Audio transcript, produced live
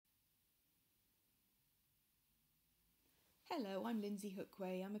Hello, I'm Lyndsey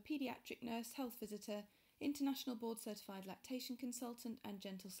Hookway. I'm a paediatric nurse, health visitor, international board certified lactation consultant and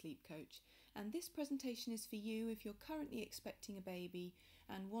gentle sleep coach. And this presentation is for you if you're currently expecting a baby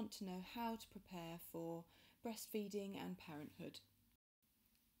and want to know how to prepare for breastfeeding and parenthood.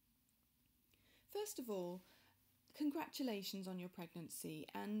 First of all, congratulations on your pregnancy,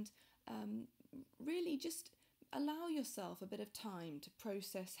 and really just allow yourself a bit of time to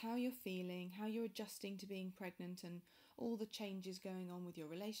process how you're feeling, how you're adjusting to being pregnant and all the changes going on with your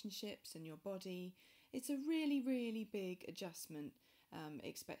relationships and your body. It's a really, really big adjustment,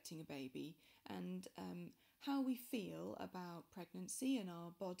 expecting a baby, and how we feel about pregnancy and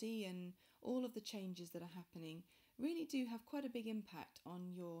our body and all of the changes that are happening really do have quite a big impact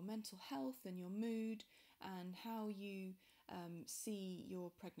on your mental health and your mood and how you see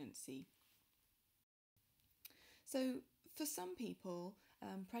your pregnancy. So for some people,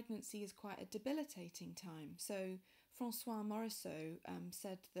 pregnancy is quite a debilitating time. So François Morisseau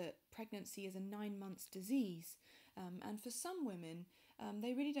said that pregnancy is a 9-month disease, and for some women,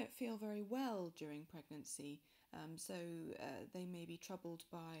 they really don't feel very well during pregnancy. So they may be troubled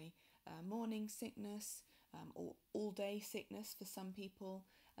by morning sickness or all-day sickness for some people.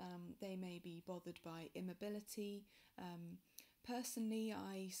 They may be bothered by immobility. Personally,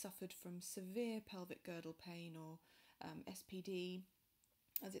 I suffered from severe pelvic girdle pain, or SPD,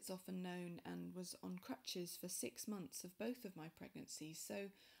 as it's often known, and was on crutches for 6 months of both of my pregnancies. So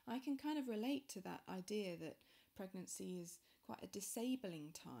I can kind of relate to that idea that pregnancy is quite a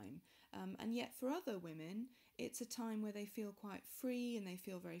disabling time. And yet for other women, it's a time where they feel quite free and they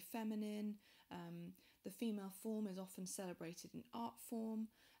feel very feminine. The female form is often celebrated in art form.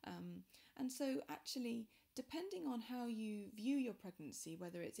 And so actually, depending on how you view your pregnancy,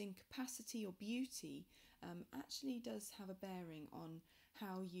 whether it's incapacity or beauty, actually does have a bearing on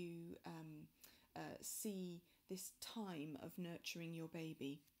how you see this time of nurturing your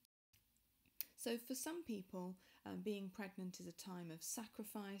baby. So for some people, being pregnant is a time of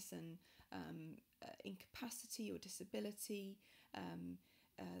sacrifice and incapacity or disability.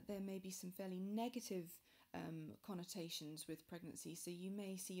 There may be some fairly negative connotations with pregnancy, so you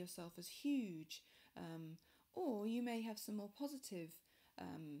may see yourself as huge, or you may have some more positive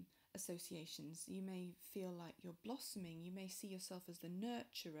associations. You may feel like you're blossoming. You may see yourself as the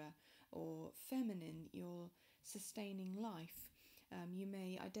nurturer or feminine. You're sustaining life. You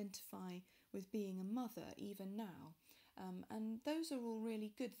may identify with being a mother even now. And those are all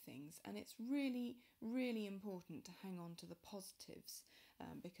really good things, and it's really, really important to hang on to the positives,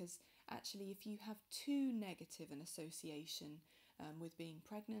 because actually if you have too negative an association with being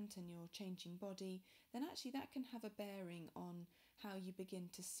pregnant and your changing body, then actually that can have a bearing on how you begin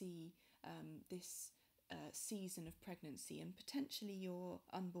to see this season of pregnancy and potentially your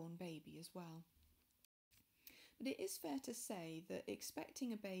unborn baby as well. But it is fair to say that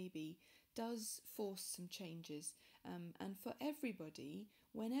expecting a baby does force some changes, and for everybody,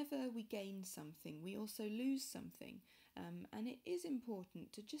 whenever we gain something, we also lose something, and it is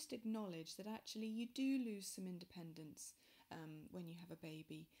important to just acknowledge that actually you do lose some independence when you have a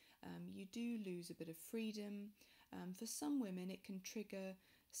baby. You do lose a bit of freedom. For some women, it can trigger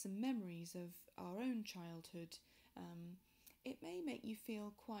some memories of our own childhood. It may make you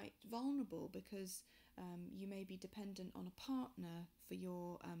feel quite vulnerable because you may be dependent on a partner for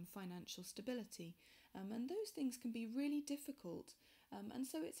your financial stability, and those things can be really difficult, and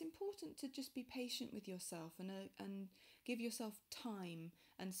so it's important to just be patient with yourself and give yourself time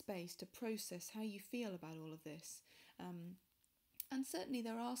and space to process how you feel about all of this. And certainly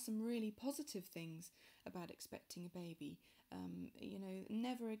there are some really positive things about expecting a baby.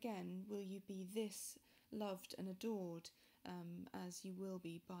 Never again will you be this loved and adored as you will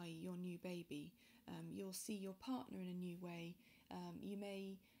be by your new baby. You'll see your partner in a new way. You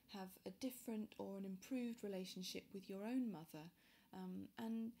may have a different or an improved relationship with your own mother.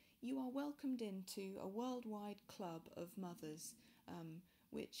 And you are welcomed into a worldwide club of mothers,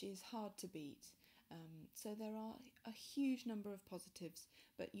 which is hard to beat. So there are a huge number of positives,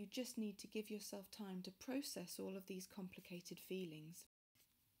 but you just need to give yourself time to process all of these complicated feelings.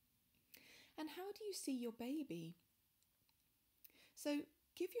 And how do you see your baby? So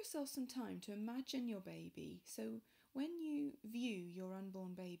give yourself some time to imagine your baby. So when you view your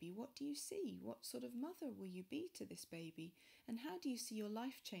unborn baby, what do you see? What sort of mother will you be to this baby? And how do you see your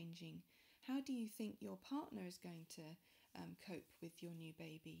life changing? How do you think your partner is going to cope with your new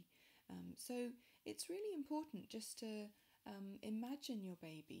baby? So it's really important just to imagine your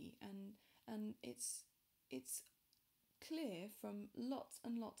baby, and it's clear from lots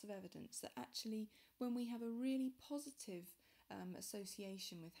and lots of evidence that actually when we have a really positive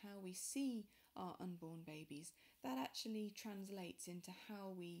association with how we see our unborn babies, that actually translates into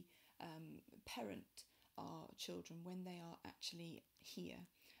how we parent our children when they are actually here,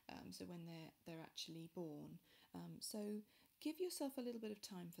 so when they're actually born. So give yourself a little bit of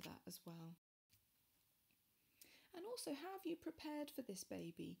time for that as well. And also, how have you prepared for this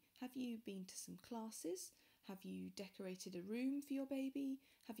baby? Have you been to some classes? Have you decorated a room for your baby?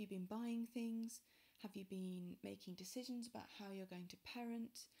 Have you been buying things? Have you been making decisions about how you're going to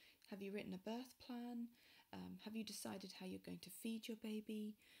parent? Have you written a birth plan? Have you decided how you're going to feed your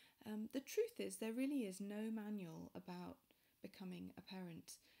baby? The truth is, there really is no manual about becoming a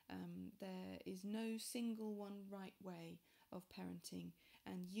parent. There is no single one right way of parenting,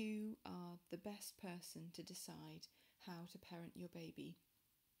 and you are the best person to decide how to parent your baby.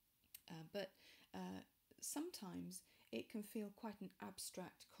 But sometimes it can feel quite an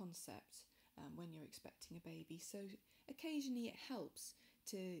abstract concept when you're expecting a baby, so occasionally it helps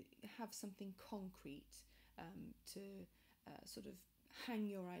to have something concrete to sort of hang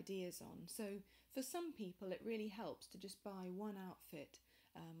your ideas on. So for some people it really helps to just buy one outfit,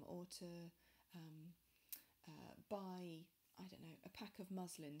 or to buy, I don't know, a pack of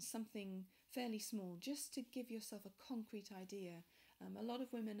muslins, something fairly small, just to give yourself a concrete idea. A lot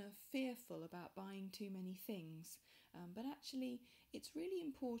of women are fearful about buying too many things, but actually it's really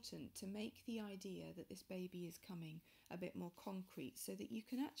important to make the idea that this baby is coming a bit more concrete, so that you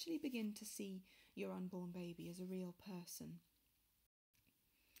can actually begin to see your unborn baby as a real person.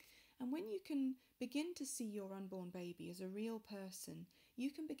 And when you can begin to see your unborn baby as a real person,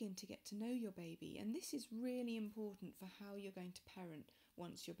 you can begin to get to know your baby. And this is really important for how you're going to parent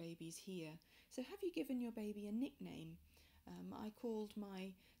once your baby's here. So have you given your baby a nickname? I called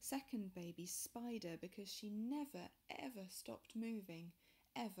my second baby Spider because she never ever stopped moving,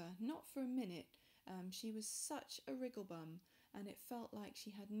 ever, not for a minute. She was such a wriggle bum, and it felt like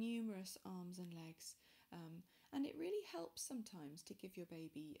she had numerous arms and legs. And it really helps sometimes to give your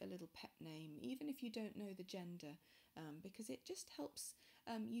baby a little pet name, even if you don't know the gender, because it just helps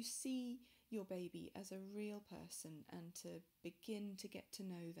you see your baby as a real person and to begin to get to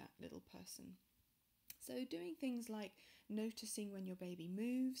know that little person. So doing things like noticing when your baby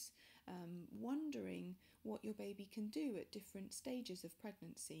moves, wondering what your baby can do at different stages of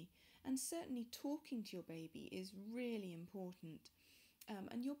pregnancy, and certainly talking to your baby is really important.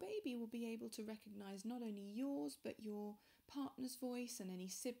 And your baby will be able to recognise not only yours but your partner's voice and any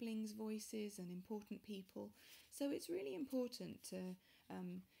siblings' voices and important people. So it's really important to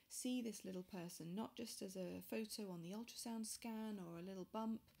see this little person not just as a photo on the ultrasound scan or a little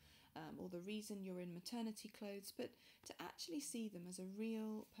bump, or the reason you're in maternity clothes, but to actually see them as a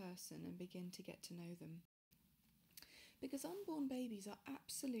real person and begin to get to know them. Because unborn babies are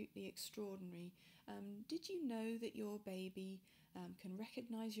absolutely extraordinary. Did you know that your baby can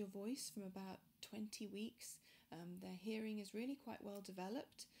recognise your voice from about 20 weeks? Their hearing is really quite well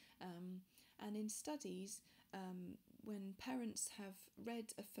developed, and in studies, when parents have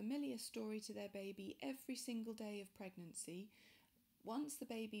read a familiar story to their baby every single day of pregnancy, once the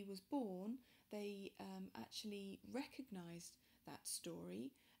baby was born, they actually recognised that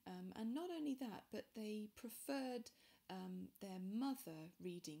story, and not only that, but they preferred their mother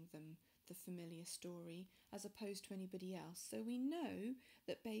reading them the familiar story as opposed to anybody else. So we know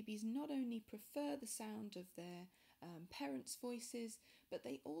that babies not only prefer the sound of their parents' voices, but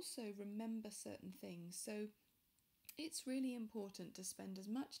they also remember certain things. So it's really important to spend as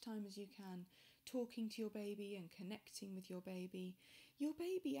much time as you can talking to your baby and connecting with your baby. Your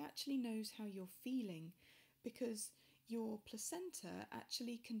baby actually knows how you're feeling because your placenta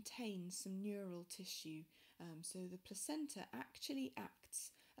actually contains some neural tissue. So the placenta actually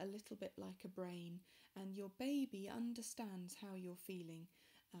acts a little bit like a brain, and your baby understands how you're feeling,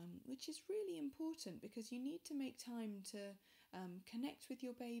 which is really important because you need to make time to connect with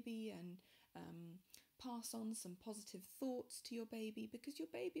your baby and pass on some positive thoughts to your baby, because your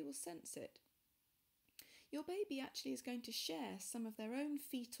baby will sense it. Your baby actually is going to share some of their own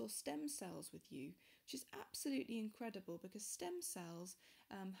fetal stem cells with you, which is absolutely incredible because stem cells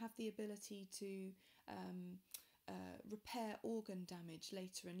have the ability to repair organ damage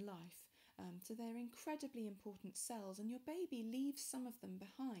later in life. So they're incredibly important cells, and your baby leaves some of them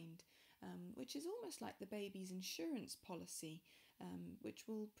behind, which is almost like the baby's insurance policy, which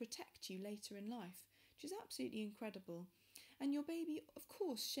will protect you later in life, which is absolutely incredible. And your baby, of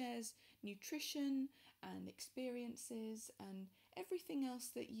course, shares nutrition and experiences, and everything else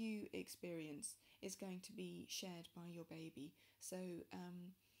that you experience is going to be shared by your baby. So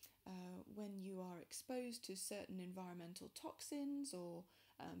when you are exposed to certain environmental toxins or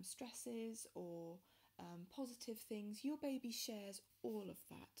stresses or positive things, your baby shares all of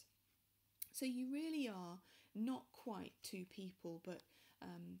that. So you really are not quite two people, but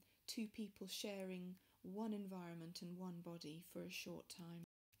two people sharing one environment and one body for a short time.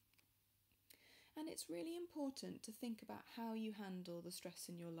 And it's really important to think about how you handle the stress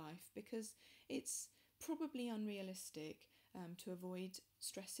in your life, because it's probably unrealistic to avoid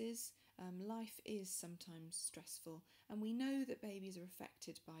stresses. Life is sometimes stressful, and we know that babies are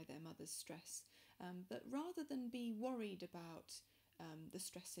affected by their mother's stress. But rather than be worried about the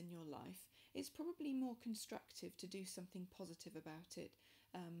stress in your life, it's probably more constructive to do something positive about it,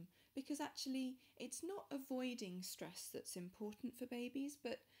 because actually it's not avoiding stress that's important for babies,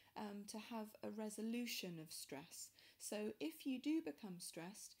 but to have a resolution of stress. So if you do become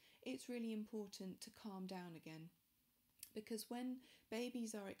stressed, it's really important to calm down again, because when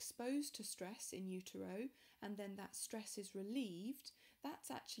babies are exposed to stress in utero and then that stress is relieved, that's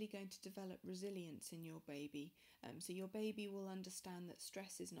actually going to develop resilience in your baby. So your baby will understand that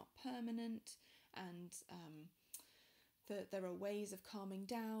stress is not permanent, and that there are ways of calming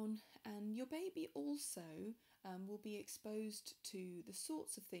down, and your baby also will be exposed to the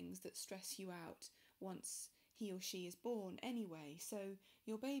sorts of things that stress you out once he or she is born anyway. So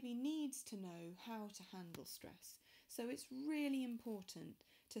your baby needs to know how to handle stress. So it's really important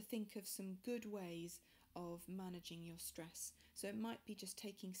to think of some good ways of managing your stress. So it might be just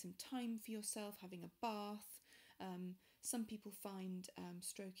taking some time for yourself, having a bath. Some people find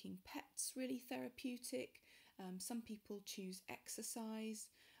stroking pets really therapeutic. Some people choose exercise,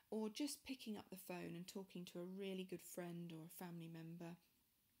 or just picking up the phone and talking to a really good friend or a family member.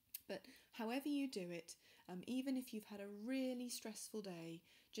 But however you do it, even if you've had a really stressful day,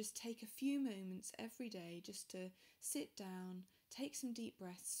 just take a few moments every day just to sit down, take some deep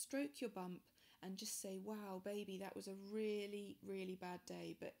breaths, stroke your bump, and just say, wow, baby, that was a really, really bad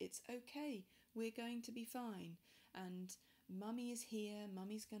day, but it's okay. We're going to be fine. And mummy is here,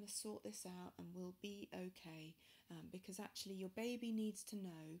 mummy's going to sort this out, and we'll be okay. Because actually your baby needs to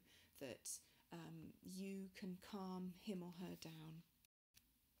know that you can calm him or her down.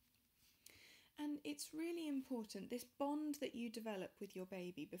 And it's really important, this bond that you develop with your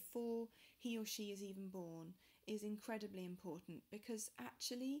baby before he or she is even born is incredibly important, because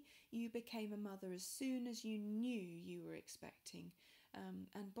actually you became a mother as soon as you knew you were expecting.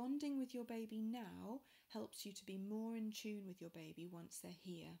 And bonding with your baby now helps you to be more in tune with your baby once they're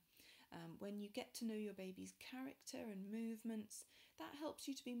here. When you get to know your baby's character and movements, that helps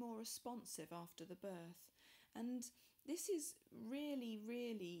you to be more responsive after the birth. And this is really,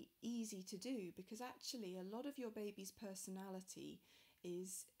 really easy to do, because actually a lot of your baby's personality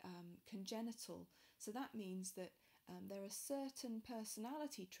is congenital. So that means that there are certain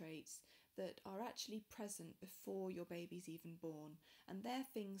personality traits that are actually present before your baby's even born. And they're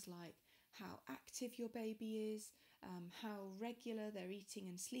things like how active your baby is, how regular their eating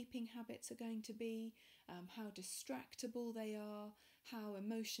and sleeping habits are going to be, how distractible they are, how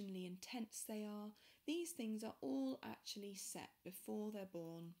emotionally intense they are. These things are all actually set before they're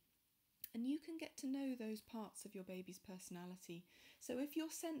born. And you can get to know those parts of your baby's personality. So if your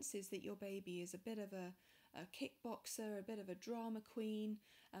sense is that your baby is a bit of a kickboxer, a bit of a drama queen,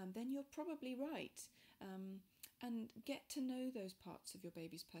 then you're probably right. And get to know those parts of your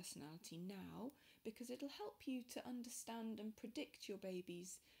baby's personality now, because it'll help you to understand and predict your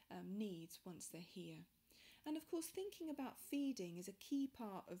baby's needs once they're here. And of course, thinking about feeding is a key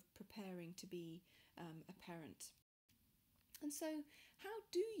part of preparing to be a parent. And so, how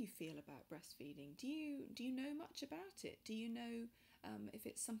do you feel about breastfeeding? Do you know much about it? Do you know if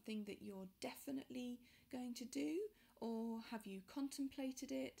it's something that you're definitely going to do, or have you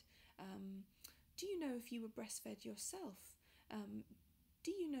contemplated it? Do you know if you were breastfed yourself?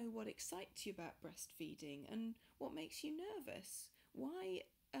 Do you know what excites you about breastfeeding and what makes you nervous? Why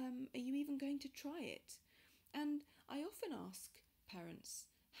are you even going to try it? And I often ask parents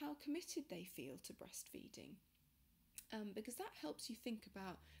how committed they feel to breastfeeding, because that helps you think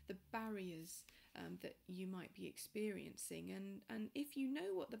about the barriers that you might be experiencing. And if you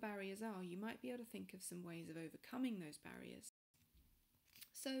know what the barriers are, you might be able to think of some ways of overcoming those barriers.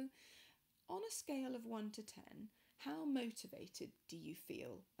 So, on a scale of 1 to 10, how motivated do you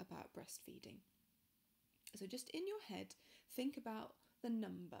feel about breastfeeding? So just in your head, think about the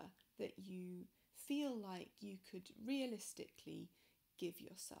number that you feel like you could realistically give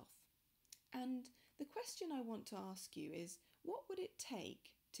yourself. And the question I want to ask you is, what would it take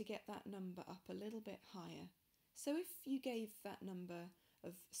to get that number up a little bit higher? So if you gave that number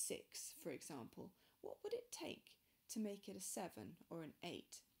of 6, for example, what would it take to make it a 7 or an 8?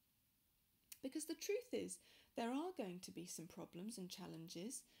 Because the truth is, there are going to be some problems and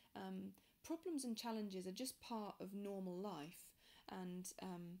challenges, problems and challenges are just part of normal life, and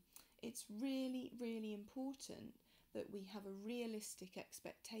it's really, really important that we have a realistic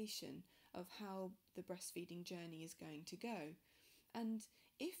expectation of how the breastfeeding journey is going to go. And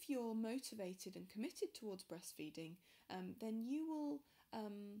if you're motivated and committed towards breastfeeding, then you'll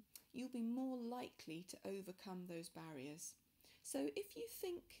be more likely to overcome those barriers. So if you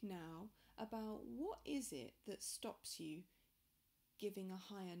think now about what is it that stops you giving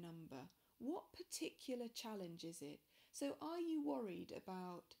a higher number, what particular challenge is it? So are you worried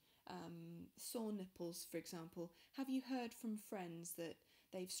about sore nipples, for example? Have you heard from friends that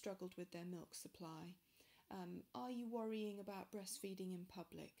they've struggled with their milk supply? Are you worrying about breastfeeding in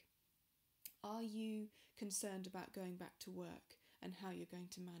public? Are you concerned about going back to work and how you're going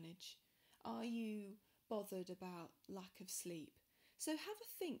to manage? Are you bothered about lack of sleep? So have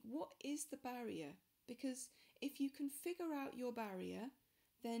a think, what is the barrier? Because if you can figure out your barrier,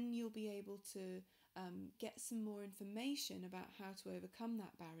 then you'll be able to get some more information about how to overcome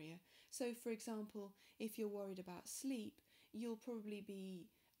that barrier. So for example, if you're worried about sleep, you'll probably be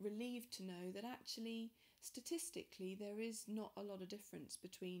relieved to know that actually statistically there is not a lot of difference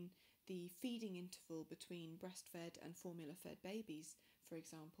between the feeding interval between breastfed and formula fed babies, for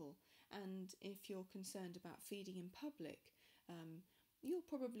example. And if you're concerned about feeding in public, you'll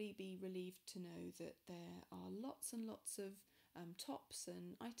probably be relieved to know that there are lots and lots of tops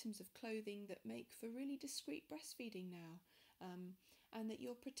and items of clothing that make for really discreet breastfeeding now, and that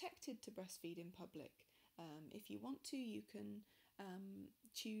you're protected to breastfeed in public. If you want to, you can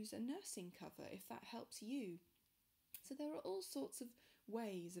choose a nursing cover if that helps you. So there are all sorts of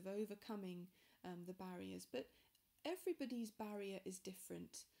ways of overcoming the barriers, but everybody's barrier is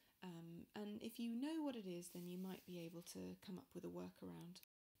different, and if you know what it is, then you might be able to come up with a workaround.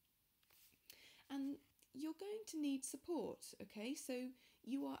 And you're going to need support, okay? So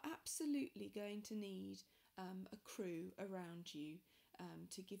you are absolutely going to need a crew around you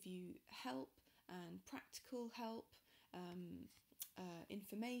to give you help and practical help,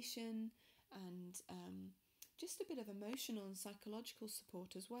 information, and just a bit of emotional and psychological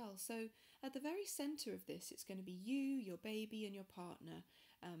support as well. So at the very centre of this, it's going to be you, your baby and your partner,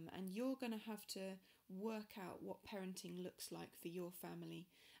 and you're going to have to work out what parenting looks like for your family.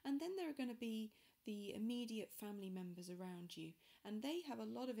 And then there are going to be the immediate family members around you, and they have a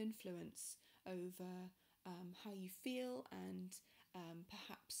lot of influence over how you feel and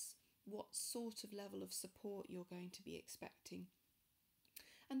perhaps what sort of level of support you're going to be expecting.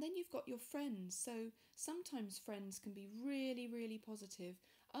 And then you've got your friends. So sometimes friends can be really, really positive.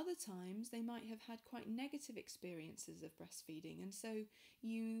 Other times they might have had quite negative experiences of breastfeeding, and so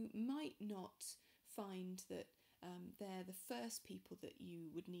you might not find that they're the first people that you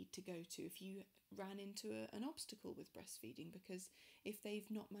would need to go to if you ran into an obstacle with breastfeeding, because if they've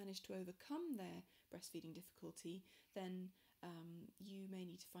not managed to overcome their breastfeeding difficulty, then you may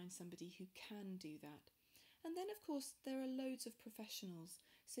need to find somebody who can do that. And then, of course, there are loads of professionals.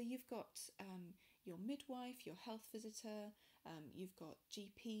 So you've got your midwife, your health visitor, you've got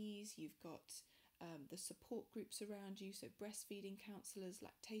GPs, you've got the support groups around you, so breastfeeding counsellors,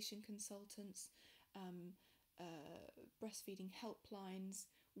 lactation consultants, breastfeeding helplines,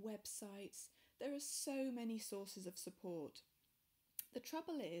 websites. There are so many sources of support. The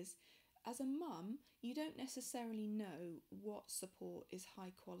trouble is, as a mum, you don't necessarily know what support is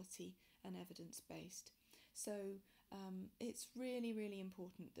high quality and evidence-based. So it's really, really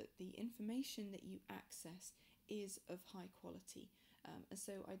important that the information that you access is of high quality. And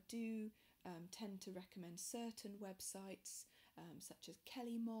so I do tend to recommend certain websites such as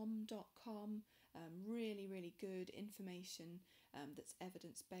kellymom.com, really, really good information that's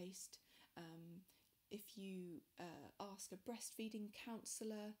evidence-based. If you ask a breastfeeding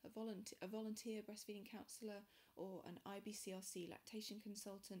counsellor, a volunteer breastfeeding counsellor, or an IBCLC lactation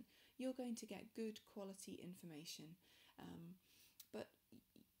consultant, you're going to get good quality information. But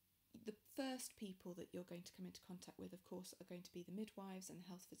the first people that you're going to come into contact with, of course, are going to be the midwives and the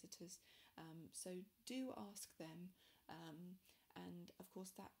health visitors. So do ask them, and of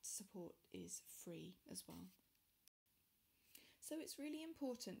course that support is free as well. So it's really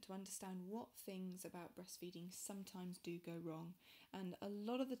important to understand what things about breastfeeding sometimes do go wrong, and a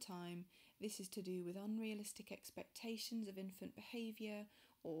lot of the time this is to do with unrealistic expectations of infant behaviour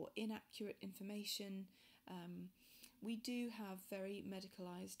or inaccurate information. We do have very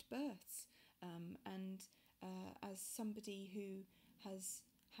medicalised births, and as somebody who has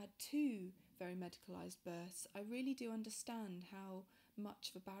had 2 very medicalised births, I really do understand how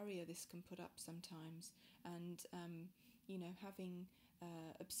much of a barrier this can put up sometimes, and having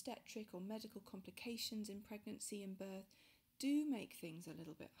obstetric or medical complications in pregnancy and birth do make things a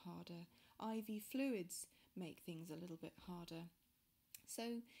little bit harder. IV fluids make things a little bit harder.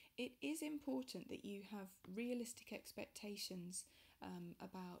 So it is important that you have realistic expectations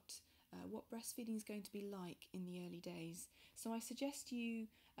about what breastfeeding is going to be like in the early days. So I suggest you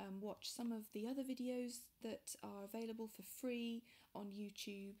watch some of the other videos that are available for free on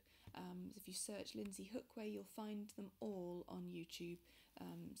YouTube. If you search Lyndsey Hookway, you'll find them all on YouTube.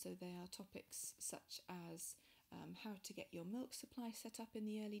 So they are topics such as how to get your milk supply set up in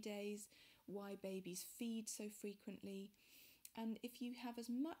the early days, why babies feed so frequently. And if you have as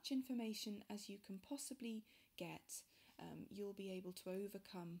much information as you can possibly get, you'll be able to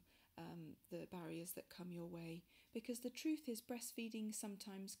overcome the barriers that come your way. Because the truth is, breastfeeding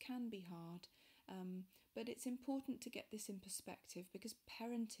sometimes can be hard, but it's important to get this in perspective, because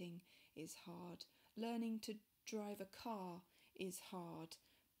parenting is hard, learning to drive a car is hard,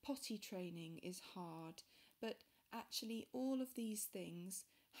 potty training is hard, but actually all of these things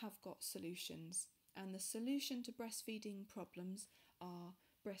have got solutions. And the solution to breastfeeding problems are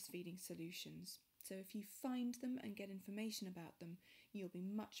breastfeeding solutions. So if you find them and get information about them, you'll be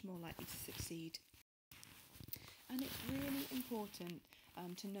much more likely to succeed. And it's really important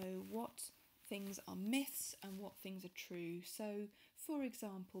to know what things are myths and what things are true. So, for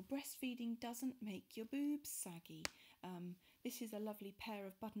example, breastfeeding doesn't make your boobs saggy. This is a lovely pair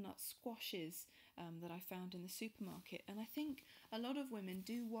of butternut squashes that I found in the supermarket, and I think a lot of women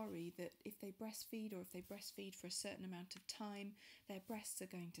do worry that if they breastfeed, or if they breastfeed for a certain amount of time, their breasts are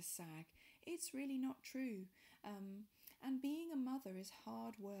going to sag. It's really not true. And being a mother is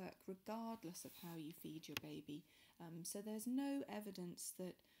hard work regardless of how you feed your baby. So there's no evidence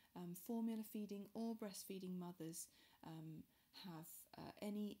that formula feeding or breastfeeding mothers have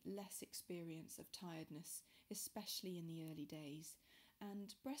any less experience of tiredness, especially in the early days.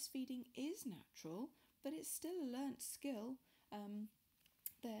 And breastfeeding is natural, but it's still a learnt skill.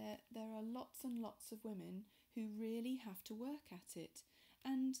 There are lots and lots of women who really have to work at it.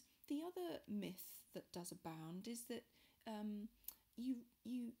 And the other myth that does abound is that you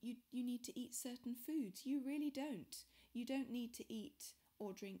need to eat certain foods. You really don't. You don't need to eat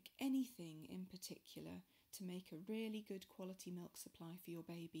or drink anything in particular to make a really good quality milk supply for your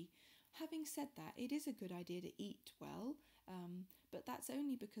baby. Having said that, it is a good idea to eat well, but that's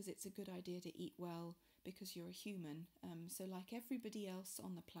only because it's a good idea to eat well because you're a human. So like everybody else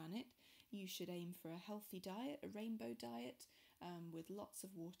on the planet, you should aim for a healthy diet, a rainbow diet, with lots of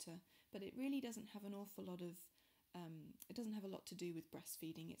water. But it really doesn't have an awful lot of, it doesn't have a lot to do with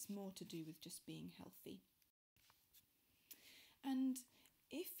breastfeeding. It's more to do with just being healthy. And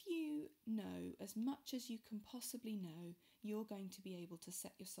if you know as much as you can possibly know, you're going to be able to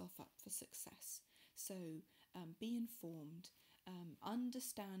set yourself up for success. So be informed,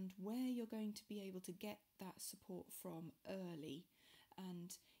 understand where you're going to be able to get that support from early,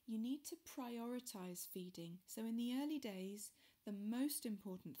 and you need to prioritise feeding. So in the early days, the most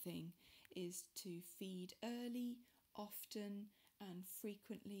important thing is to feed early, often and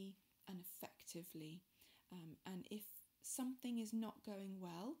frequently and effectively. And if something is not going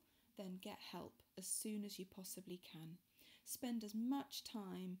well, then get help as soon as you possibly can. Spend as much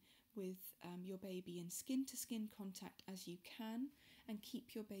time with your baby in skin-to-skin contact as you can, and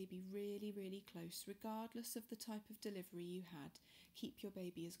keep your baby really, really close, regardless of the type of delivery you had. Keep your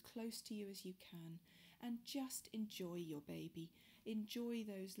baby as close to you as you can, and just enjoy your baby. Enjoy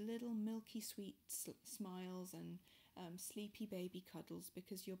those little milky sweet smiles and sleepy baby cuddles,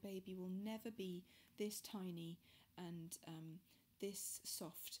 because your baby will never be this tiny and this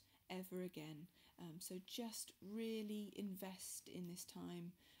soft ever again. So just really invest in this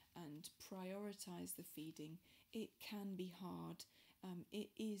time and prioritise the feeding. It can be hard, it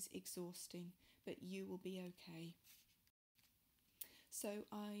is exhausting, but you will be okay. So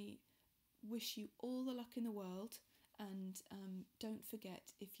I wish you all the luck in the world, and don't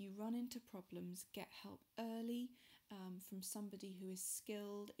forget, if you run into problems, get help early from somebody who is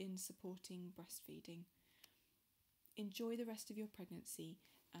skilled in supporting breastfeeding. Enjoy the rest of your pregnancy,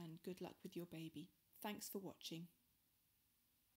 and good luck with your baby. Thanks for watching.